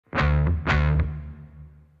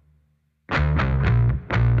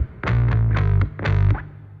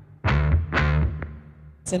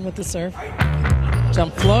in with the serve.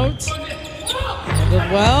 Jump float.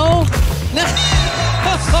 Handled well. No.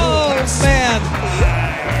 Oh, man.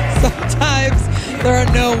 Sometimes there are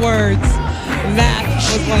no words. That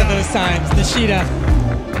was one of those times. Nishida.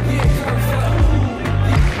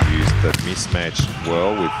 Used the mismatch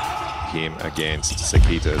well with him against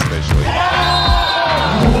Sakita especially.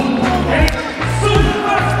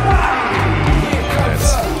 That's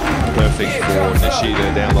perfect for Nishida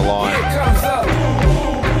down the line.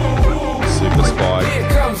 Super spike.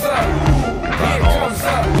 Run off.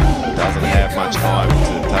 Doesn't have much time to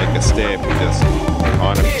take a step. He just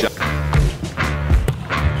kind of jump.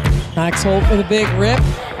 Max Holt with a big rip.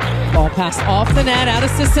 Ball passed off the net, out of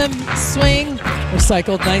system, swing.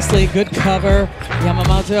 Recycled nicely, good cover.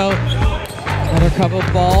 Yamamoto, another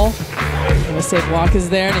covered ball. A safe walk is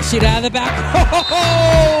there. Nishida out of the back.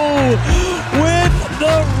 Oh! With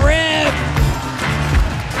the rip!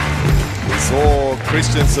 We saw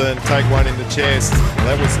Christensen take one in the chest.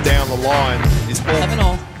 That was down the line. His ball.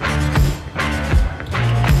 11-all.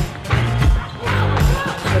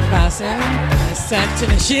 Good passing. Nice sent to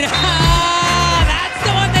Nishida. Ah, that's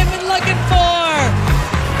the one they've been looking for!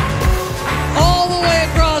 All the way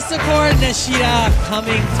across the court, Nishida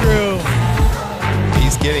coming through.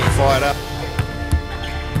 He's getting fired up.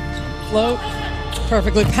 Float,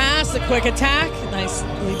 perfectly passed, a quick attack.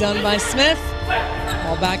 Nicely done by Smith.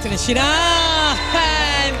 Ball back to Nishida,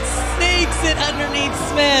 and sneaks it underneath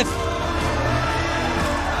Smith.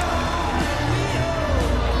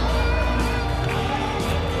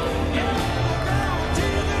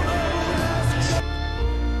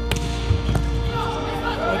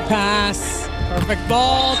 Good pass, perfect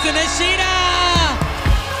ball to Nishida.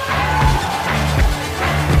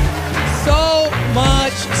 So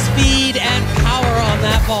much speed and power on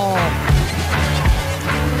that ball.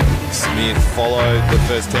 Smith followed the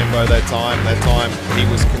first tempo that time. That time he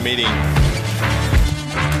was committing.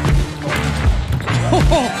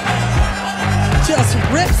 Just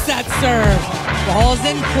rips that serve. Ball's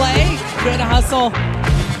in play. Good hustle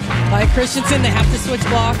by Christensen. They have to switch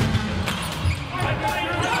block.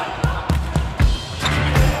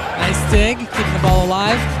 Nice dig, keeping the ball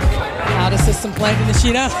alive. Out of system play to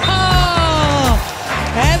Nishida. Oh!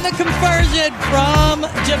 And the conversion from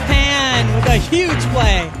Japan with a huge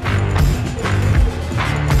play.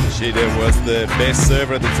 Nishida was the best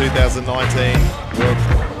server of the 2019 World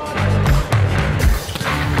Cup.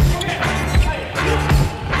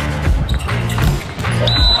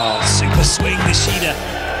 Oh, super swing, Nishida.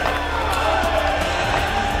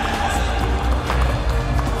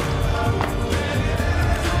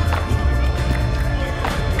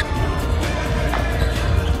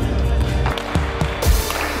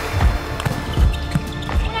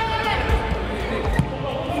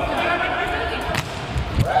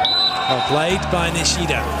 Played by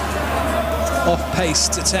Nishida.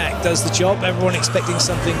 Off-paced attack does the job. Everyone expecting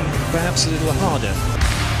something perhaps a little harder.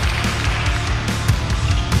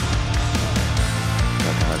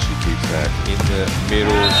 Takahashi keeps that in the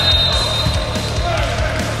middle.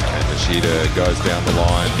 And Nishida goes down the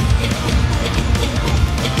line.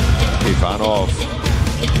 Ivanov.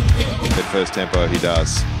 At first tempo he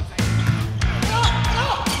does.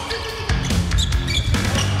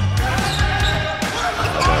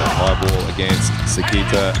 High ball against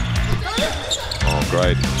Sakita. Oh,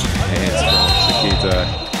 great hands from Sakita.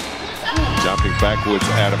 Jumping backwards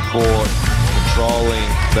out of court, controlling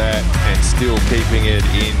that and still keeping it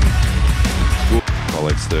in good.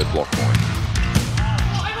 Colleague's third block point.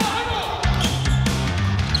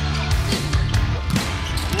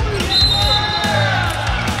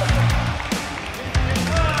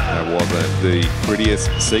 That wasn't the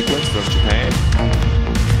prettiest sequence from Japan.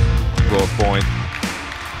 12-point.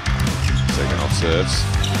 Second off serves.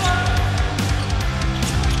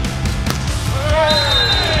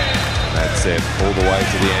 That set all the way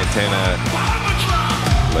to the antenna.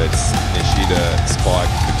 Lets Nishida spike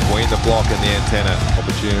between the block and the antenna.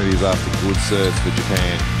 Opportunities after good serves for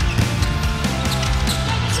Japan.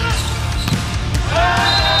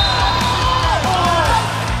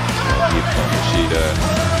 Hit from Nishida.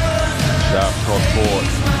 Sharp cross court.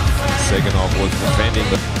 Second off was defending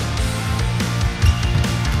the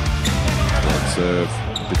serve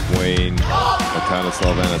between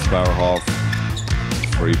Matanaslov and Asparahov.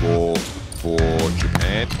 Free ball for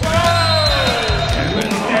Japan. And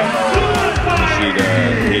then Nishida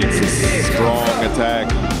hits a strong attack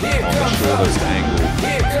on the shortest angle.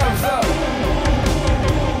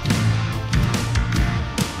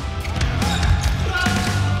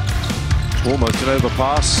 Almost an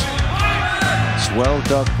overpass. It's well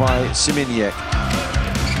done by Siminiek.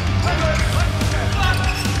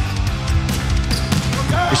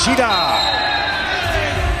 Nishida!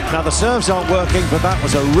 Now the serves aren't working, but that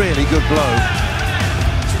was a really good blow.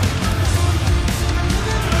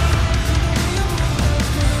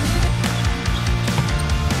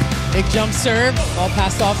 Big jump serve, ball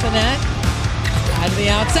passed off the net. Out of the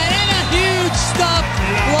outside, and a huge stop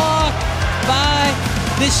block by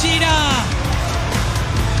Nishida.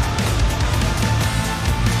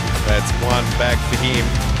 That's one back for him.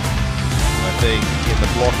 I think in the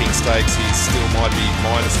blocking stakes he still might be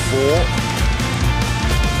 -4.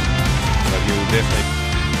 But he will definitely.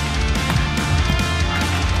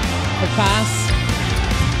 The pass.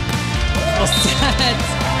 Oh, sad.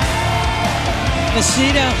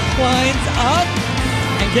 Nishida winds up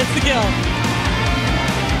and gets the kill.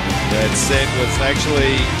 That set was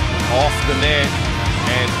actually off the net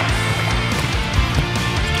and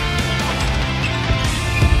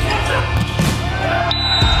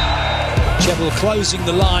Chebble closing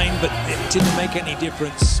the line, but it didn't make any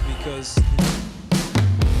difference because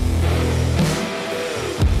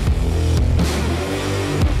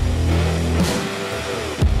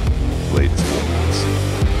leads forwards.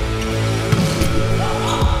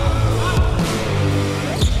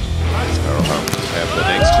 Have the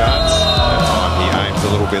next chance. That time he aims a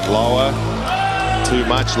little bit lower, too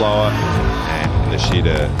much lower, and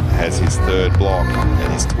Nishida has his third block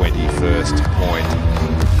and his 21st point,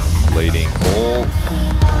 leading all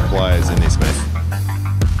players in this match.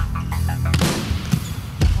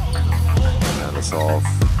 Anasov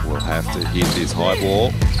will have to hit his high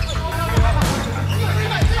ball.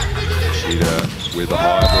 Nishida with the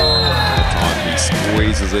high ball, and the time he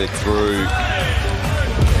squeezes it through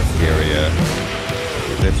area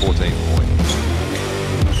with their 14th point.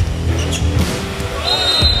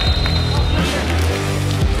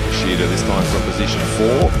 Nishida this time from position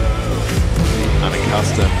 4, the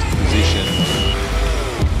unaccustomed position.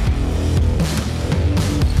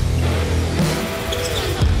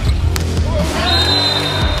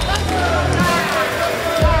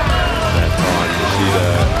 That time Nishida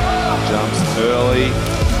jumps early,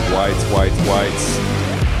 waits.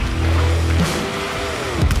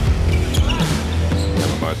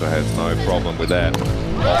 Has no problem with that.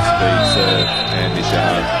 Off-speed serve, and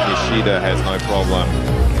Nishida has no problem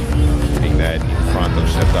hitting that in front of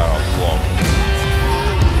Shevdarov's block.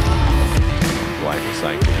 Blame was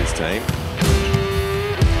saying for his team.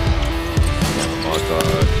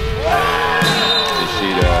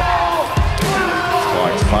 Nishida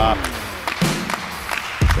spikes far.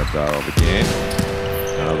 Shevdarov again.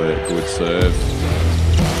 Another good serve.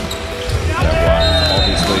 That one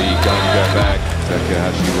obviously going to go back.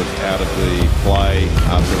 Takahashi was out of the play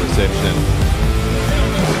after reception.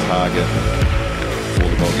 The target for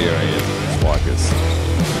the Bulgarian strikers.